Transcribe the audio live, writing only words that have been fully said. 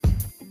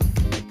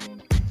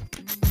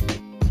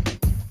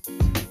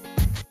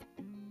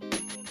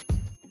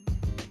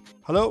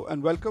Hello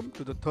and welcome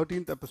to the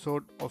 13th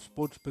episode of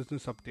Sports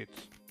Business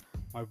Updates,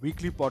 my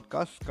weekly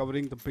podcast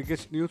covering the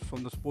biggest news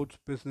from the sports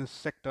business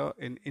sector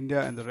in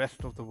India and the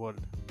rest of the world.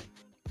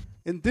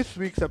 In this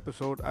week's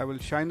episode, I will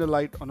shine a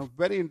light on a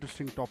very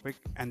interesting topic,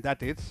 and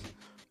that is,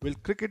 will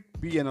cricket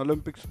be an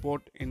Olympic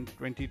sport in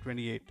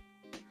 2028?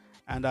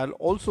 And I'll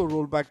also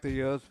roll back the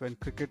years when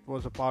cricket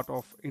was a part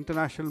of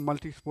international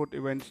multi-sport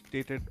events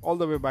dated all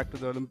the way back to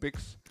the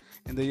Olympics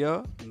in the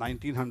year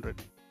 1900.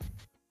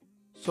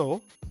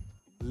 So,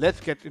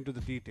 let's get into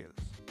the details.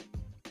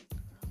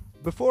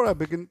 Before I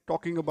begin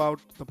talking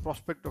about the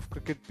prospect of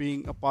cricket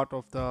being a part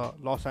of the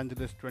Los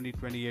Angeles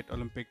 2028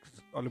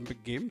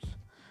 Olympic Games,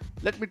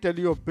 let me tell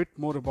you a bit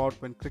more about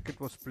when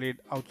cricket was played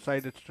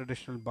outside its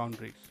traditional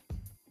boundaries.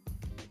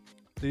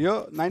 The year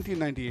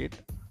 1998,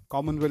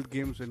 Commonwealth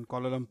Games in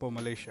Kuala Lumpur,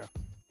 Malaysia.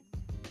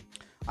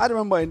 I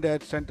remember India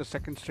had sent a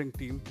second string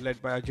team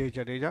led by Ajay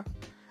Jadeja,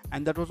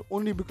 and that was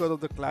only because of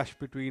the clash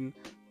between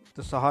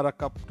the Sahara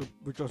Cup,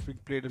 which was being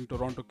played in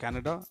Toronto,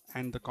 Canada,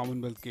 and the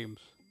Commonwealth Games.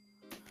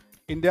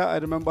 India, I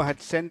remember,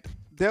 had sent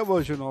their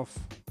version of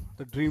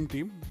the dream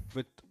team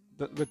with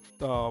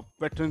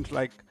veterans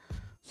like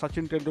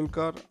Sachin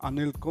Tendulkar,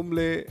 Anil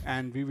Kumble,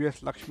 and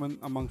VVS Lakshman,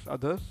 amongst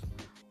others,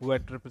 who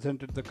had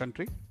represented the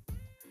country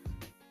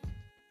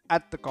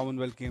at the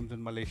Commonwealth Games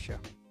in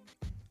Malaysia.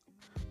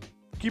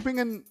 Keeping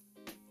in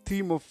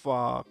theme of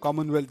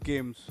Commonwealth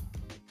Games,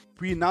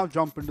 we now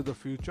jump into the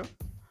future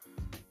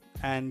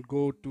and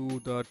go to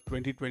the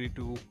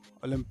 2022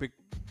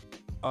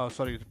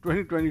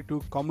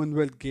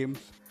 Commonwealth Games,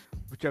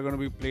 which are going to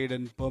be played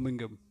in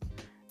Birmingham.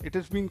 It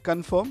has been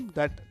confirmed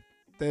that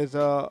there's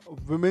a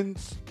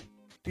women's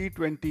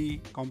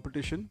T20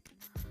 competition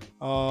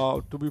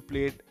to be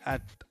played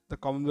at the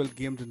Commonwealth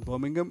Games in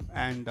Birmingham,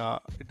 and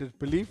it is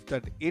believed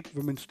that 8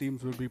 women's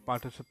teams will be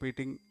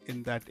participating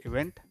in that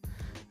event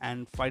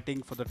and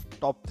fighting for the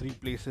top 3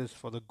 places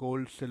for the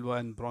gold, silver,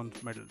 and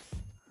bronze medals.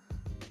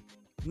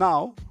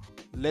 Now,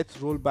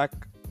 let's roll back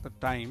the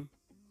time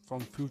from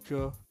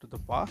future to the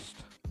past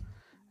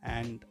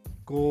and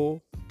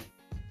go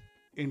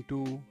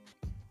into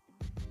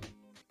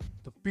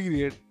the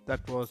period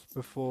that was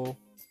before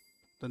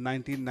the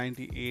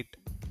 1998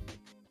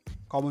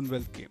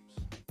 Commonwealth Games.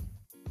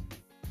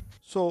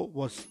 So,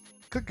 was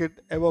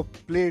cricket ever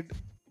played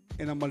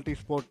in a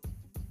multi-sport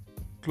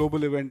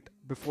global event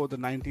before the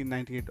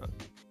 1998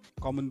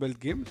 Commonwealth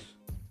Games?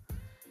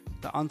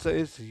 The answer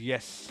is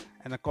yes,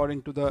 and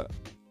according to the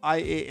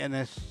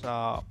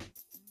IANS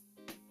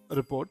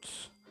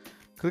reports,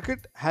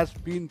 cricket has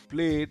been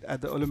played at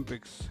the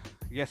Olympics.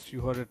 Yes,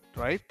 you heard it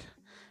right.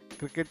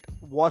 Cricket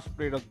was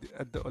played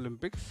at the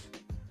Olympics,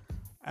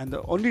 and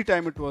the only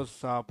time it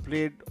was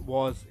played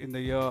was in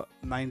the year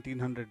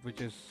 1900, which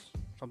is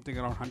something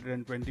around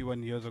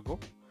 121 years ago,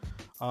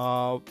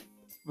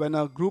 when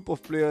a group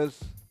of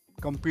players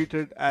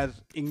competed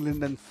as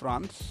England and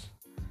France.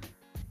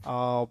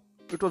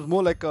 It was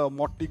more like a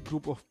motley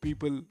group of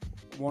people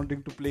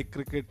wanting to play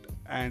cricket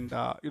and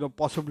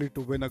possibly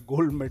to win a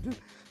gold medal.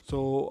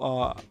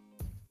 So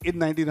in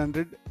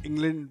 1900,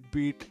 England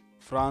beat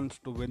France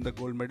to win the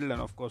gold medal,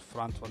 and of course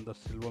France won the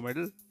silver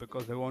medal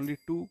because there were only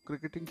 2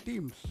 cricketing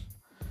teams.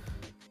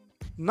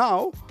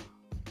 Now,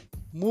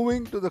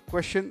 moving to the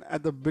question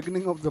at the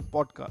beginning of the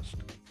podcast,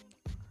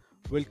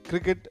 will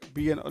cricket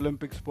be an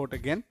Olympic sport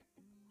again?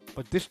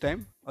 But this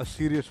time a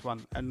serious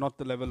one and not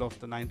the level of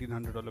the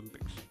 1900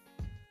 Olympics.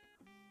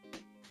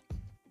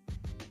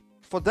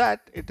 For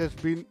that, it has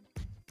been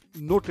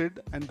noted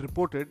and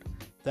reported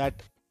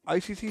that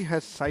ICC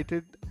has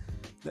cited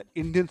the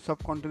Indian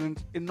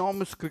subcontinent's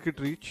enormous cricket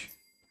reach,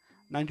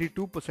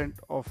 92%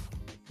 of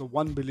the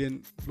 1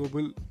 billion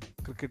global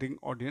cricketing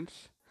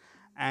audience,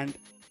 and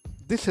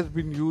this has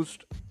been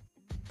used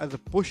as a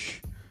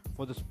push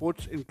for the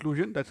sports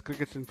inclusion, that's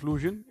cricket's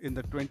inclusion, in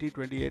the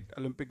 2028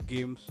 Olympic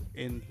Games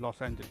in Los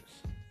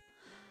Angeles.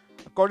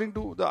 According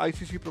to the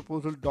ICC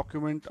proposal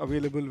document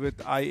available with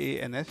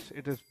IANS,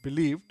 it is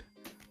believed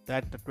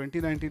that the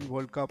 2019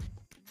 World Cup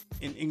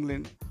in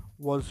England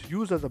was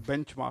used as a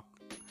benchmark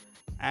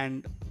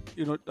and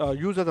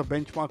used as a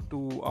benchmark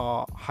to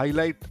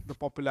highlight the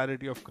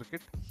popularity of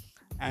cricket.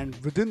 And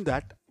within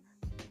that,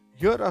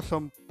 here are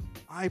some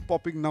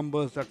eye-popping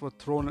numbers that were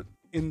thrown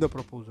in the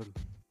proposal.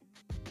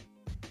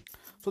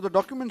 So the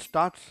document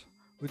starts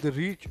with the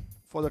reach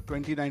for the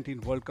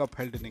 2019 World Cup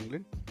held in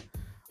England.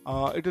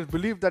 It is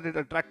believed that it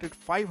attracted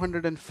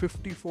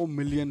 554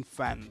 million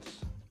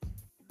fans.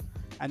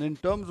 And in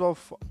terms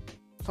of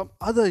some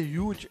other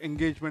huge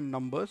engagement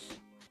numbers,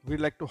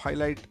 we'd like to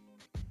highlight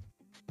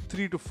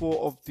 3 to 4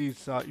 of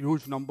these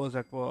huge numbers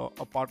that were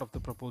a part of the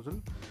proposal.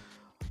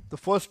 The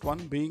first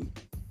one being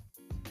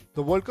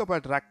the World Cup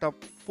had racked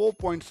up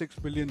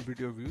 4.6 billion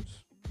video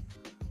views,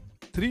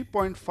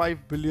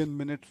 3.5 billion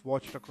minutes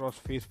watched across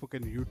Facebook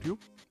and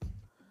YouTube,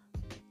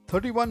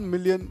 31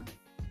 million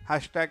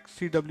hashtag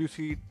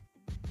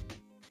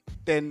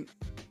CWC10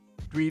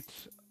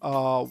 tweets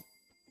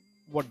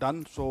were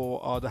done, so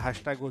the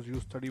hashtag was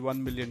used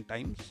 31 million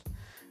times,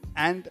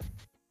 and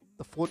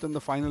the fourth and the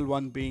final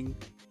one being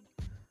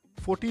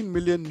 14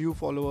 million new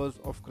followers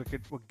of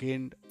cricket were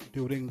gained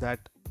during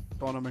that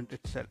tournament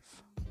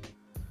itself.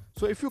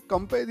 So if you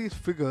compare these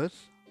figures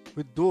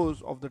with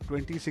those of the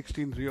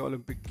 2016 Rio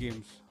Olympic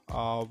Games,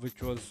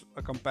 which was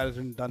a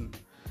comparison done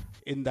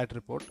in that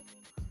report,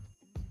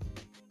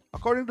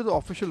 according to the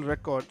official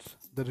records,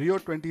 the Rio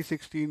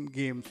 2016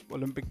 Games,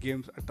 Olympic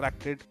Games,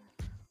 attracted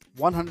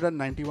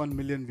 191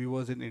 million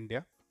viewers in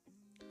India,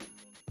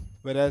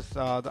 whereas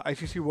the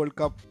ICC World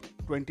Cup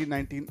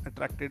 2019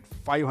 attracted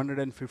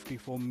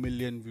 554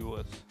 million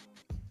viewers.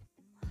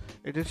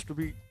 It is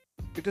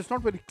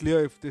not very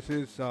clear if this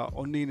is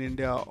only in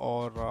India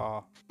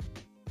or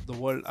the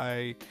world.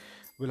 I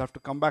will have to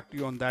come back to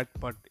you on that.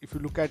 But if you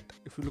look at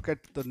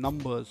the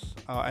numbers,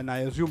 and I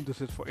assume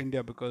this is for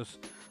India because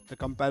the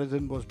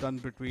comparison was done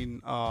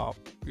between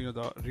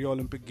the Rio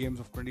Olympic Games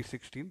of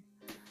 2016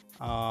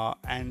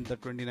 and the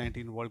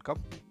 2019 World Cup,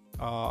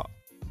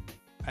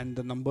 and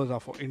the numbers are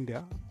for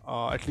India,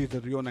 at least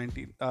the Rio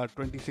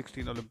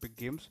 2016 Olympic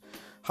Games.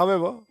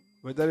 However,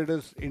 whether it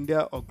is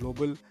India or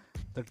global,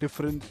 the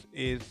difference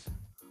is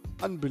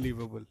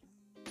unbelievable.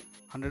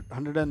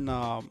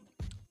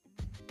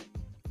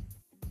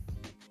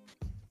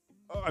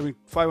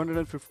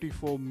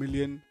 554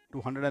 million to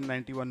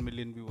 191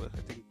 million viewers.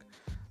 I think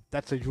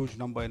that's a huge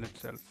number in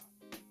itself.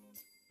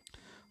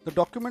 The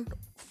document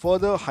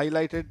further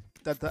highlighted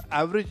that the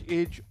average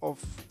age of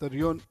the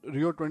Rio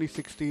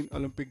 2016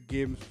 Olympic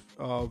Games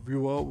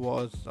viewer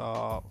was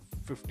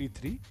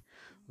 53,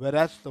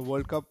 whereas the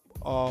World Cup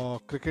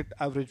cricket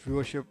average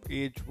viewership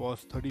age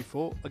was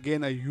 34.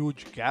 Again, a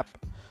huge gap.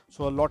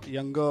 So a lot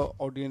younger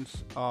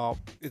audience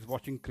is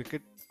watching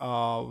cricket,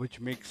 which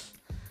makes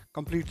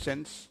complete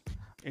sense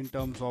in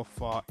terms of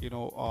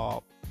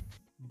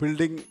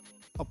building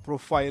a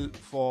profile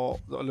for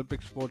the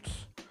Olympic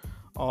sports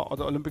or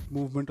the Olympic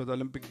movement or the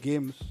Olympic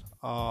Games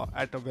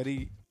at a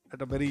very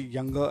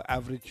younger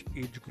average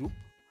age group.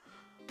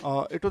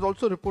 It was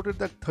also reported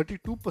that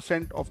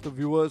 32% of the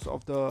viewers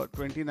of the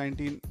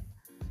 2019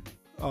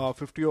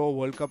 50-over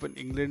World Cup in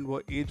England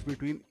were aged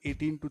between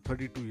 18 to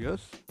 32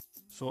 years.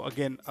 So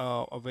again,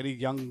 a very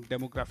young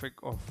demographic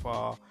of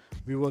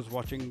viewers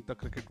watching the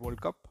Cricket World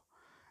Cup,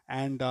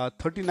 and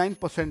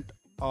 39%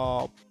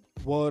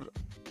 were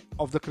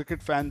of the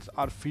cricket fans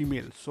are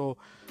female. So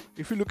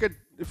if you look at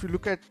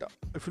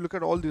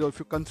all these, or if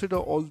you consider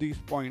all these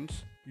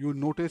points, you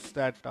notice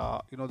that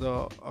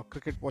the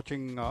cricket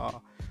watching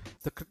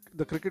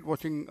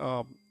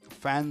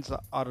fans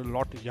are a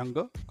lot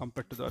younger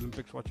compared to the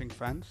Olympics watching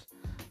fans,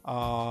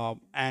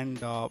 and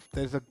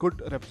there's a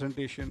good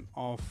representation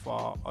of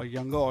a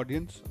younger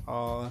audience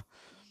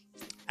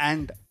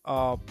and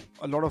a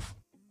lot of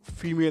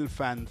female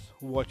fans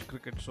who watch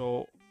cricket.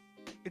 So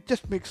it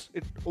just makes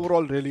it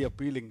overall really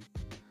appealing.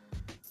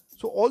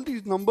 So all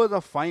these numbers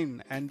are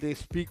fine and they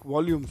speak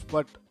volumes,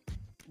 but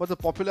the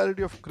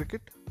popularity of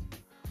cricket,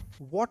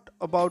 what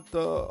about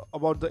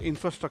the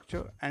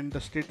infrastructure and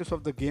the status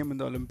of the game in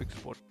the Olympic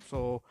sport?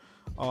 So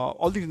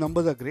all these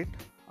numbers are great,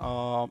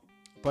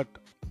 but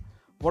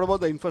what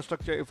about the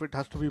infrastructure if it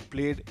has to be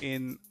played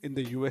in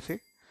the USA?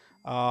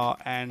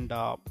 And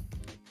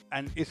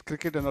is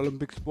cricket an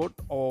Olympic sport,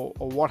 or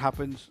what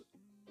happens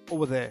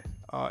over there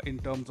in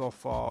terms of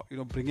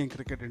bringing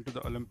cricket into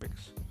the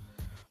Olympics?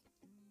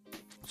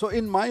 So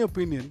in my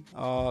opinion,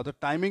 the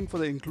timing for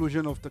the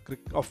inclusion of the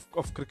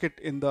cricket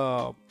in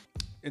the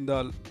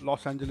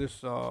Los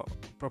Angeles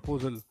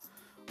proposal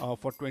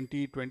for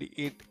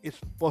 2028 is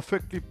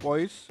perfectly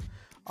poised,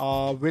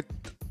 with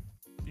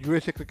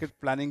USA Cricket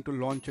planning to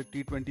launch a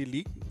T20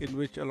 league in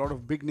which a lot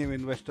of big name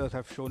investors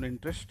have shown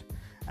interest,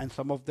 and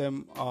some of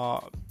them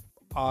are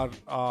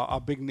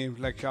big names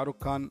like Shah Rukh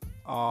Khan,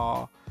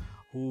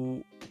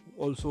 who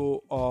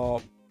also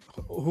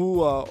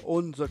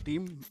owns a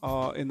team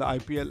in the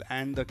IPL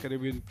and the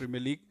Caribbean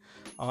Premier League,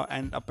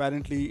 and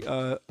apparently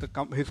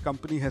his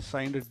company has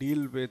signed a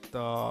deal with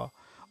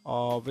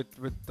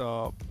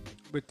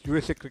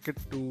USA Cricket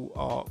to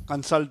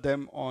consult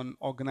them on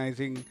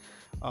organizing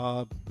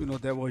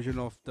their version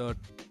of the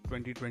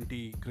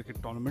 2020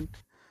 cricket tournament.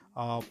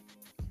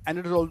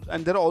 And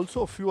there are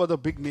also a few other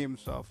big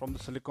names from the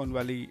Silicon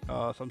Valley,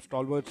 some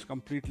stalwarts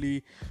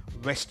completely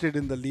vested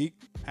in the league.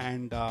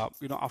 And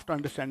after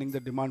understanding the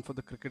demand for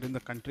the cricket in the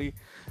country,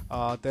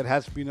 there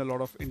has been a lot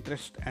of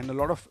interest, and a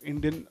lot of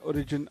Indian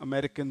origin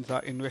Americans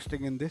are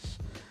investing in this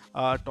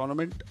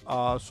tournament.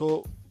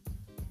 So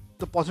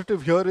the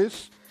positive here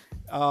is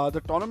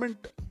the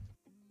tournament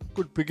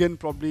could begin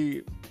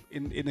probably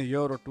in a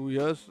year or 2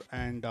 years,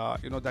 and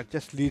that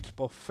just leads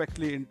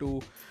perfectly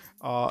into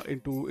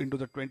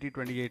the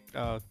 2028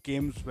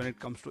 games when it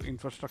comes to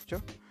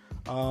infrastructure.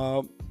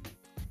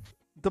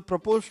 The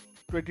proposed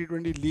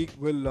 2020 league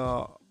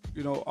will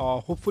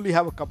hopefully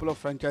have a couple of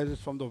franchises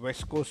from the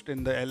West Coast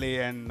in the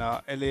LA,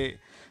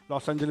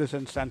 Los Angeles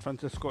and San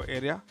Francisco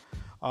area.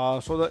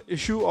 So the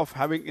issue of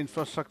having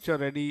infrastructure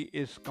ready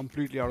is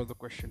completely out of the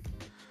question.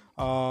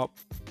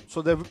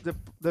 So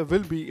there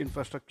will be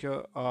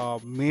infrastructure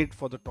made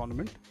for the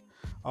tournament.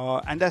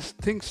 And as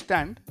things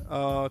stand,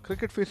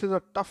 cricket faces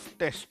a tough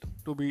test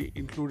to be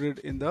included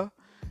in the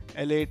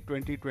LA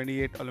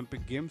 2028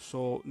 Olympic Games.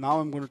 So now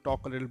I'm going to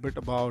talk a little bit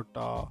about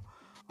uh,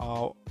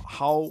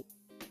 how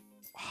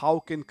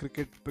can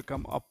cricket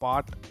become a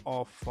part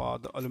of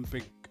the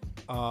Olympic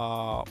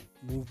uh,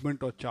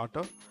 movement or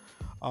charter.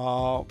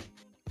 Uh,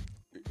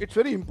 it's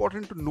very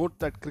important to note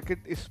that cricket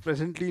is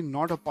presently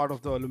not a part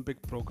of the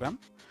Olympic program,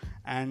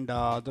 and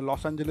the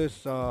Los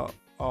Angeles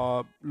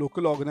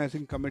local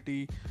organizing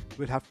committee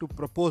will have to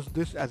propose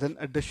this as an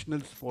additional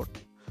sport.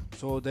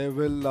 So they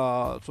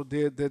will.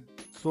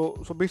 So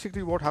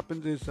basically, what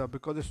happens is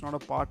because it's not a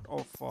part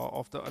of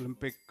the uh,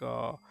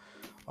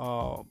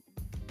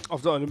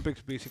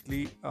 Olympics,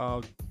 basically,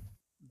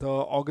 the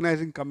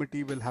organizing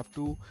committee will have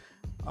to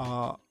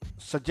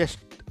suggest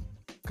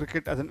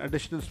cricket as an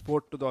additional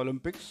sport to the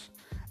Olympics,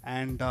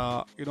 and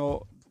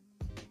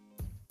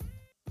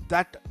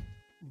that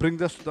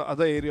brings us to the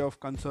other area of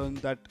concern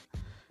that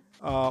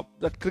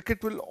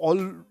cricket will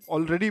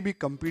already be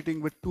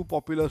competing with two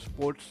popular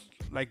sports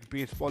like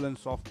baseball and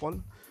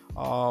softball.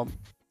 Um,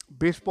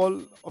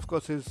 Baseball, of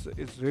course, is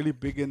really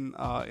big in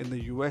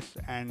the US,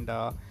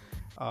 uh,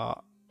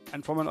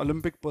 and from an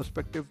Olympic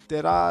perspective,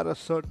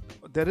 there's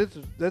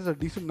a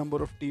decent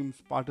number of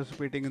teams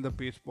participating in the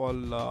baseball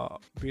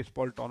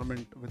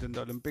tournament within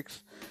the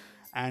Olympics,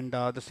 and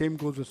the same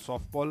goes with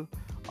softball.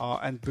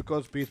 And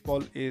because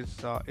baseball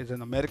is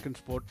an American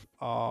sport,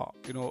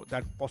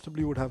 that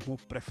possibly would have more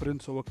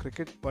preference over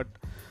cricket. But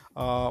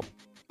uh,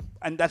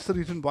 and that's the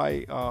reason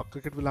why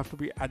cricket will have to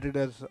be added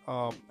as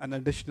an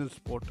additional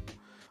sport.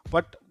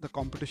 But the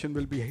competition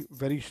will be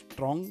very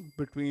strong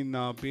between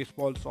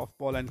baseball,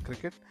 softball, and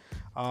cricket,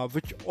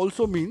 which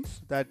also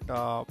means that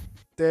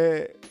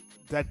there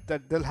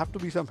that there'll have to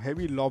be some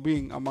heavy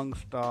lobbying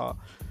amongst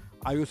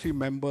IOC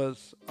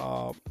members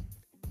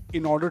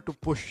in order to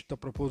push the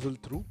proposal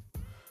through.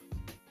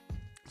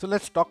 So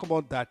let's talk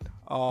about that.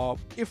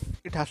 If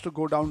it has to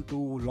go down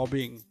to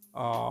lobbying,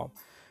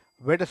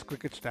 where does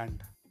cricket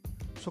stand?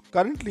 So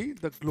currently,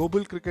 the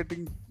global cricket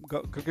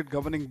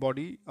governing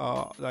body,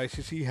 the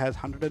ICC, has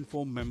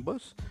 104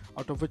 members,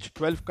 out of which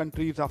 12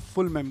 countries are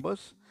full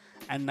members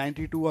and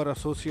 92 are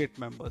associate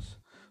members.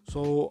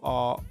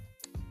 So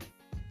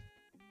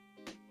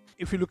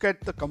if you look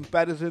at the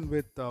comparison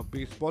with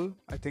baseball,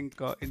 I think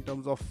in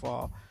terms of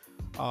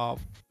uh,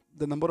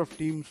 the number of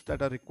teams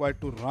that are required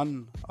to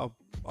run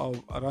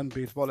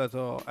baseball as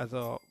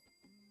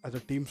a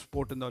team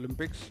sport in the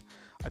Olympics,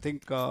 I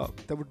think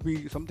there would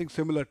be something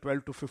similar,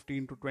 12 to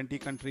 15 to 20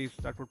 countries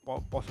that would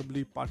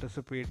possibly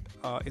participate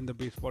in the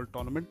baseball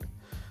tournament,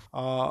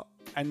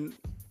 and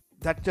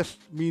that just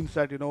means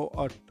that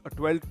a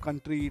 12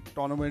 country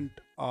tournament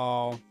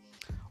of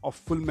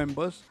full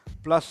members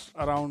plus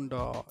around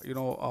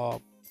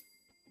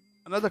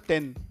another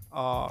 10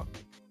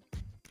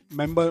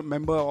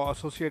 member or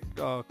associate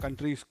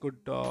countries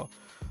could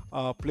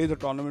play the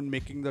tournament,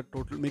 making a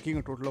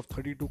total of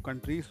 32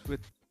 countries,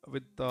 with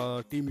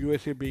Team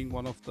USA being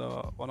one of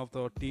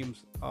the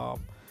teams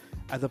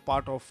as a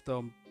part of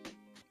the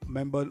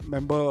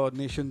member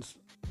nations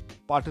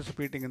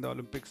participating in the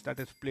Olympics that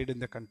is played in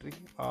the country,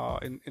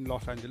 in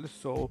Los Angeles.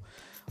 So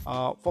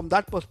from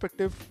that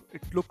perspective,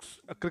 it looks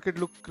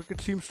cricket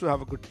seems to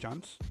have a good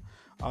chance.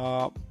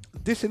 Uh,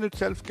 this in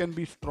itself can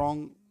be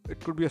strong. It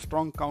could be a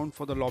strong count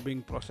for the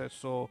lobbying process.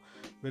 So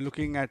we're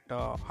looking at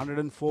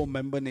 104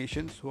 member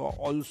nations who are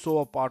also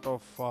a part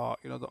of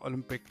the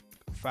Olympic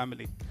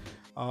family.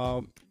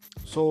 Um,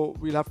 so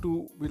we'll have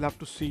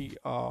to see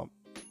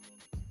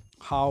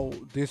how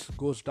this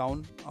goes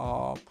down.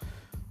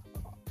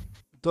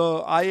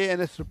 The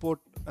IANS report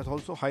has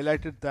also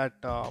highlighted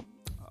that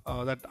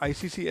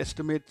ICC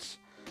estimates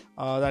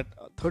that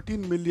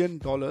 $13 million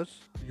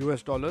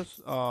US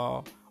dollars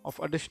of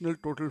additional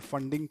total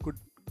funding could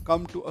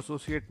come to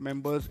associate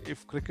members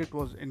if cricket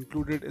was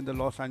included in the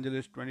Los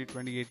Angeles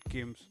 2028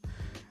 games,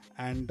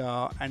 and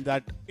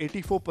that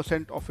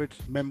 84% of its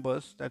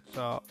members, that's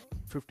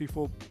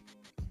 54%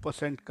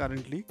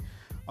 currently,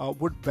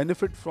 would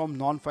benefit from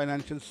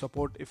non-financial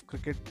support if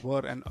cricket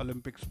were an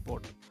Olympic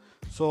sport.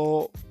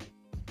 So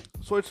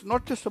it's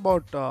not just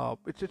about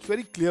it's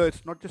very clear,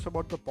 it's not just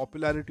about the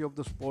popularity of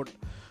the sport,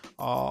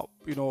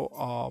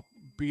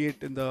 be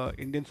it in the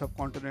Indian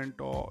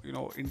subcontinent or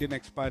Indian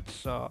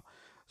expats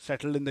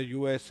settled in the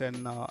US,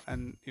 and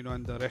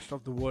the rest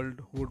of the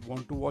world who would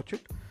want to watch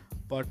it.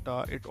 But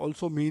it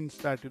also means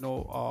that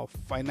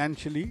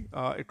financially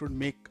it would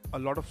make a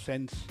lot of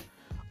sense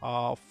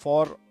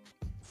for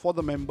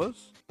the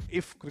members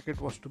if cricket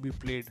was to be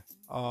played,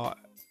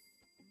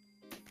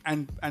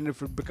 and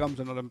if it becomes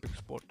an Olympic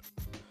sport.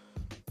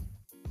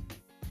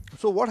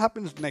 So what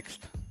happens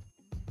next?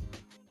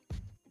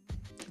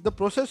 The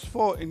process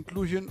for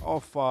inclusion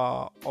of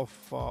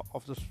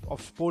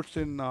sports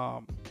in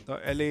the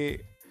LA,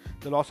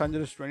 the Los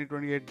Angeles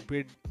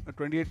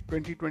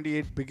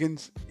 2028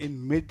 begins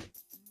in mid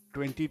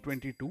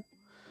 2022.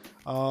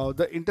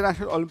 The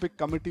International Olympic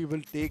Committee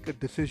will take a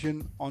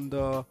decision on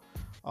the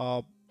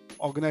uh,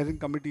 organizing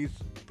committee's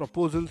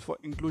proposals for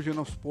inclusion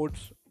of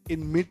sports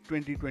in mid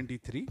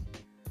 2023.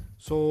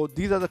 So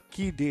these are the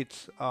key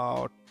dates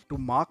to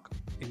mark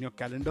in your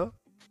calendar.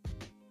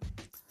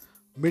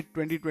 mid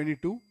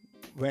 2022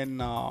 when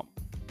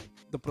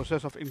the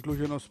process of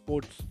inclusion of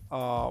sports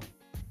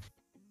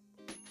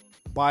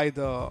by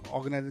the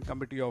organizing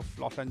committee of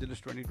Los Angeles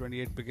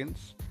 2028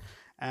 begins,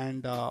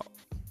 and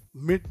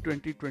mid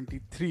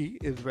 2023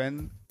 is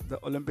when the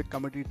Olympic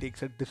Committee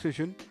takes a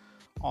decision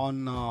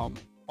on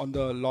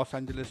the Los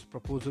Angeles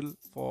proposal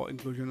for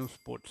inclusion of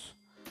sports.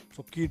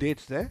 So key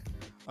dates there.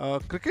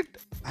 Cricket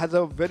has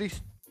a very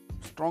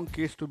strong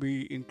case to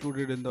be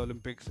included in the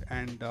Olympics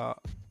and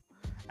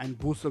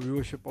boost the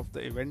viewership of the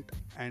event,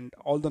 and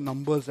all the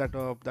numbers that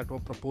were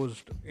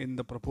proposed in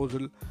the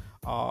proposal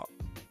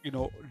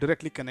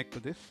directly connect to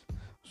this.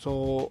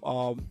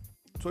 So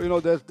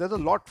there's a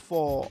lot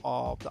for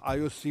the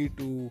IOC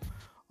to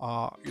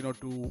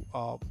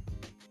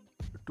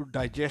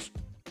digest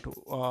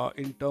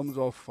in terms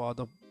of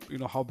the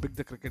how big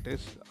the cricket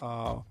is,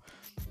 how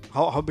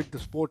big the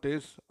sport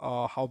is,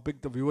 how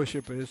big the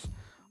viewership is,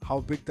 how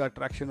big the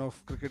attraction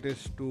of cricket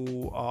is to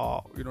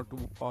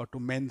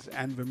men's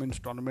and women's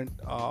tournament.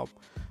 There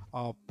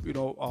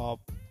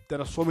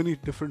are so many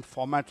different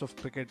formats of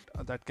cricket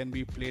that can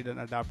be played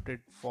and adapted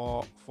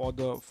for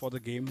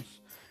the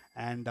games,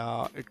 and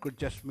it could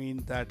just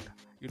mean that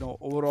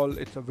overall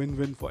it's a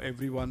win-win for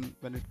everyone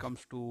when it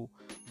comes to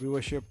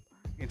viewership,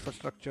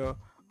 infrastructure,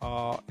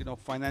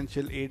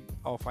 financial aid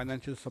or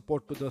financial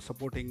support to the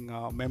supporting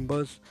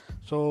members.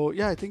 So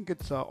yeah, I think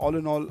it's all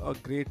in all a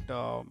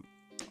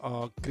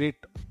great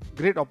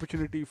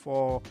opportunity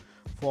for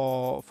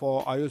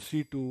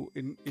IOC to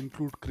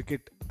include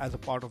cricket as a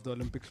part of the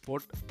Olympic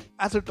sport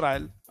as a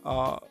trial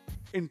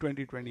in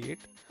 2028.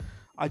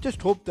 I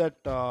just hope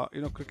that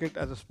cricket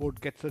as a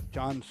sport gets a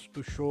chance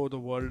to show the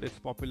world its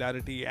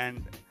popularity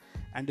and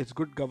its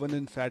good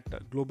governance at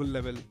global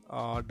level,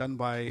 done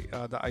by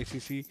the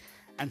ICC,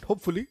 and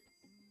hopefully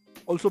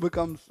also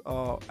becomes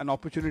an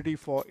opportunity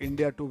for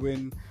India to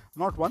win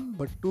not one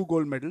but two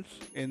gold medals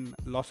in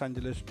Los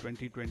Angeles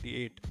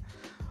 2028.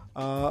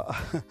 Uh,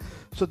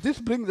 so this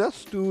brings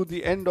us to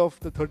the end of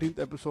the 13th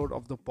episode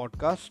of the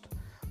podcast.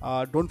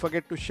 Don't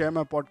forget to share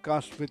my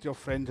podcast with your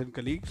friends and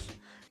colleagues.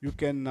 You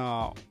can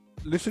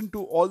listen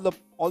to all the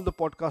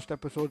podcast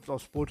episodes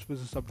of Sports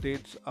Business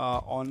Updates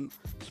on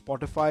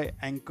Spotify,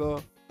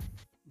 Anchor,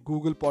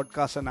 Google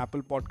Podcasts, and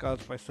Apple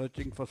Podcasts by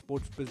searching for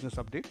Sports Business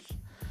Updates.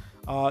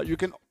 You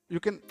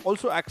can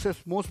also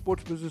access more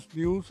sports business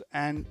news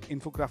and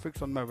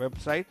infographics on my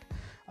website,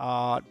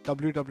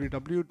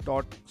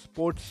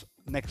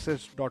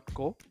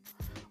 www.sportsnexus.co.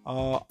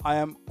 I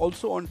am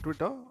also on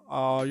Twitter.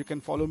 You can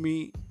follow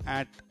me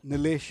at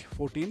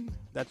Nilesh14.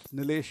 That's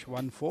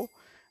Nilesh14.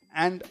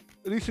 And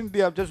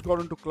recently, I've just got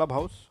into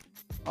Clubhouse.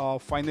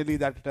 Finally,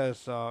 that it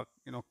has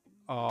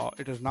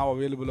it is now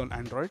available on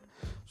Android.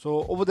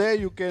 So over there,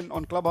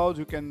 on Clubhouse,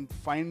 you can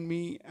find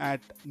me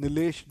at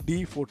Nilesh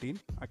D14.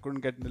 I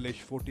couldn't get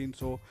Nilesh 14,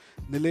 so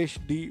Nilesh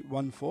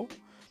D14.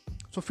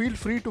 So feel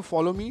free to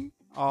follow me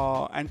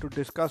and to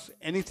discuss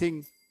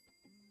anything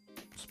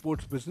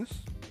sports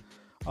business.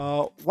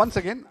 Once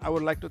again, I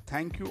would like to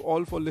thank you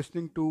all for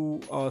listening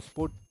to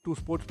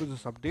Sports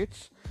Business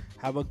Updates.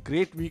 Have a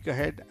great week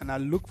ahead, and I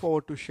look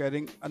forward to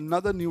sharing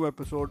another new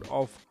episode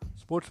of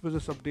Sports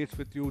Business Updates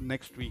with you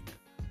next week.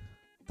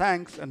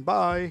 Thanks and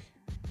bye.